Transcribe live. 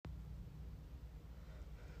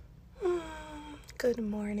Good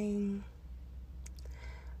morning.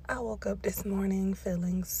 I woke up this morning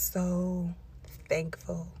feeling so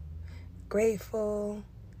thankful, grateful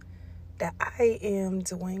that I am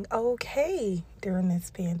doing okay during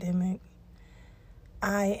this pandemic.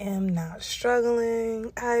 I am not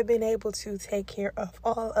struggling. I've been able to take care of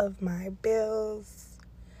all of my bills.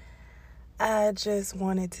 I just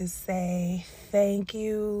wanted to say thank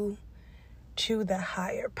you to the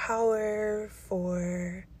higher power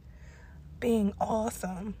for being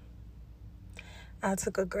awesome. I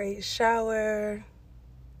took a great shower.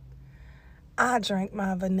 I drank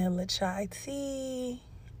my vanilla chai tea.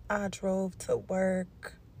 I drove to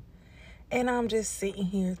work. And I'm just sitting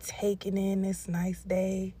here taking in this nice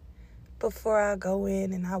day before I go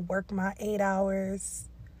in and I work my 8 hours.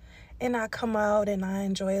 And I come out and I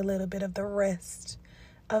enjoy a little bit of the rest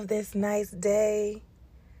of this nice day.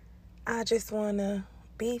 I just want to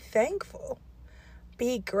be thankful,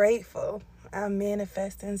 be grateful. I'm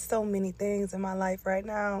manifesting so many things in my life right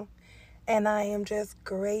now. And I am just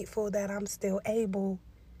grateful that I'm still able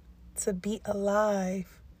to be alive,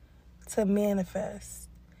 to manifest.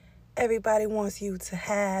 Everybody wants you to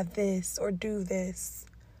have this or do this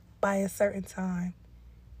by a certain time.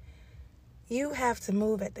 You have to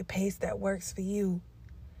move at the pace that works for you.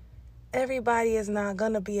 Everybody is not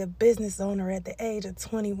going to be a business owner at the age of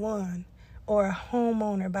 21 or a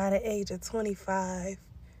homeowner by the age of 25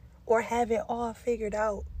 or have it all figured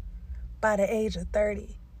out by the age of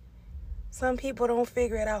 30. Some people don't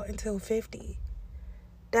figure it out until 50.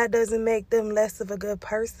 That doesn't make them less of a good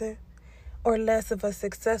person or less of a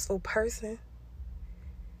successful person.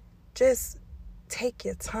 Just take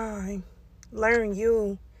your time. Learn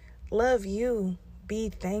you. Love you. Be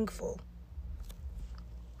thankful.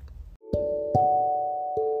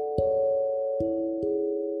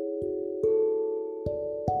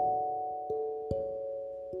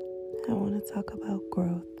 I want to talk about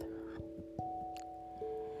growth.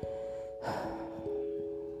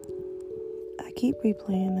 I keep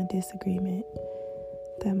replaying the disagreement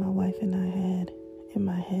that my wife and I had in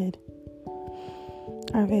my head.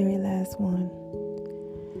 Our very last one.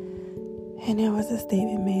 And there was a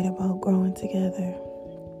statement made about growing together.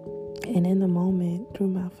 And in the moment, through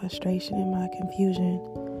my frustration and my confusion,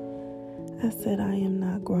 I said, I am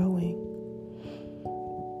not growing.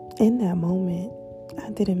 In that moment, I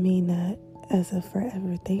didn't mean that as a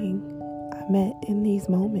forever thing. I meant in these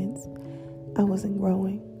moments, I wasn't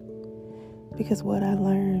growing. Because what I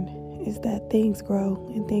learned is that things grow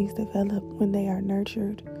and things develop when they are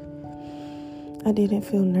nurtured. I didn't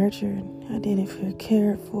feel nurtured. I didn't feel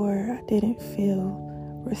cared for. I didn't feel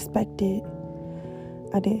respected.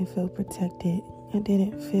 I didn't feel protected. I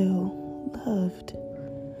didn't feel loved.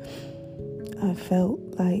 I felt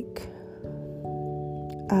like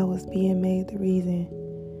I was being made the reason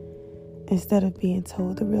instead of being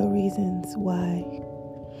told the real reasons why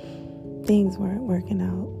things weren't working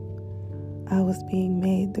out. I was being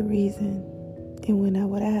made the reason. And when I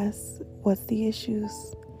would ask, what's the issues?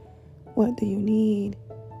 What do you need?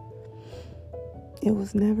 It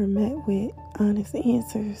was never met with honest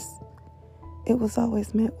answers. It was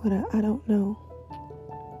always met with a, I don't know.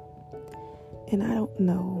 And I don't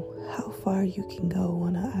know how far you can go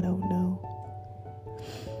on a I don't know.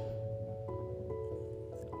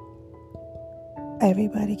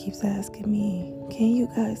 Everybody keeps asking me, can you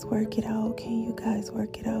guys work it out? Can you guys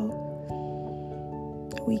work it out?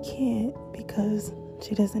 We can't because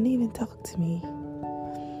she doesn't even talk to me.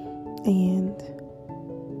 And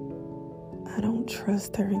I don't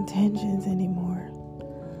trust her intentions anymore.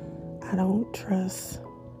 I don't trust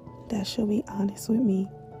that she'll be honest with me.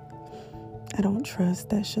 I don't trust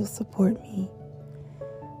that she'll support me.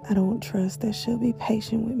 I don't trust that she'll be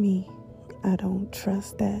patient with me. I don't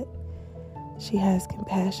trust that she has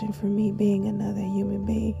compassion for me being another human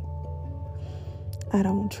being. I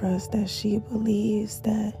don't trust that she believes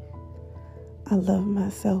that I love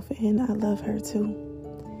myself and I love her too.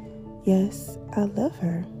 Yes, I love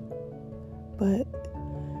her, but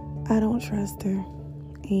I don't trust her,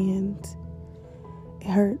 and it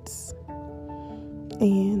hurts.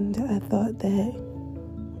 And I thought that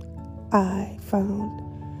I found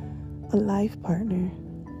a life partner,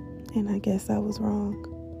 and I guess I was wrong.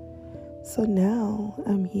 So now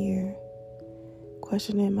I'm here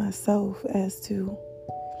questioning myself as to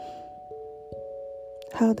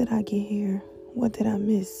how did I get here? What did I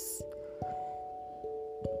miss?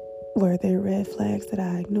 Were there red flags that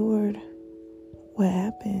I ignored? What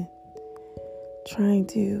happened? Trying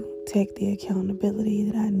to take the accountability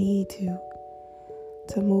that I need to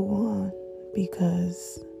move on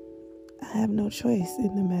because I have no choice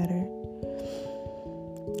in the matter.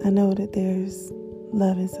 I know that there's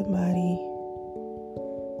loving somebody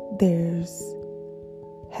there's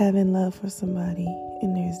having love for somebody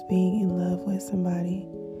and there's being in love with somebody.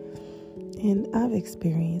 And I've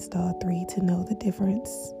experienced all three to know the difference.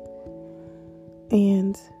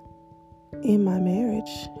 And in my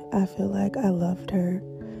marriage, I feel like I loved her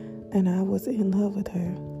and I was in love with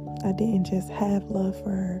her. I didn't just have love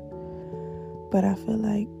for her, but I feel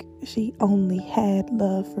like she only had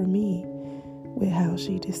love for me with how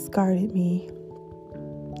she discarded me.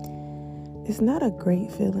 It's not a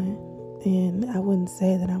great feeling, and I wouldn't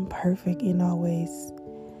say that I'm perfect in always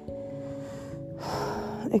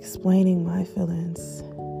explaining my feelings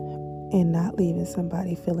and not leaving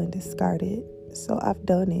somebody feeling discarded. So I've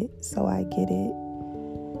done it, so I get it.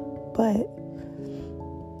 But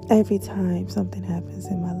every time something happens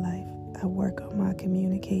in my life, I work on my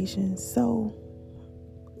communication, so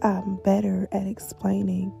I'm better at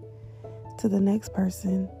explaining to the next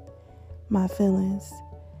person my feelings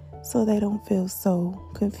so they don't feel so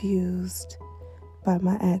confused by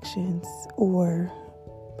my actions or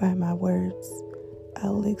by my words.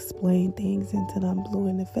 I'll explain things until I'm blue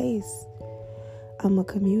in the face. I'm a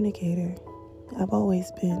communicator. I've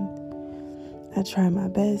always been. I try my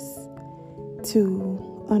best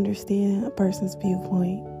to understand a person's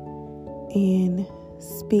viewpoint and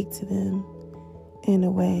speak to them in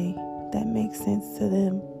a way that makes sense to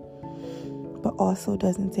them, but also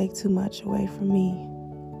doesn't take too much away from me.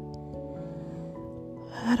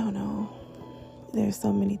 I don't know. There's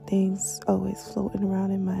so many things always floating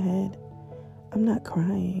around in my head. I'm not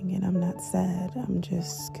crying and I'm not sad. I'm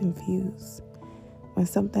just confused. When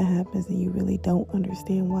something happens and you really don't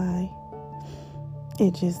understand why,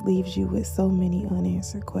 it just leaves you with so many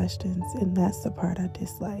unanswered questions. And that's the part I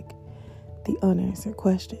dislike, the unanswered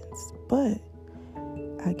questions. But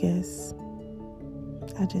I guess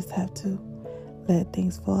I just have to let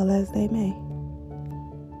things fall as they may.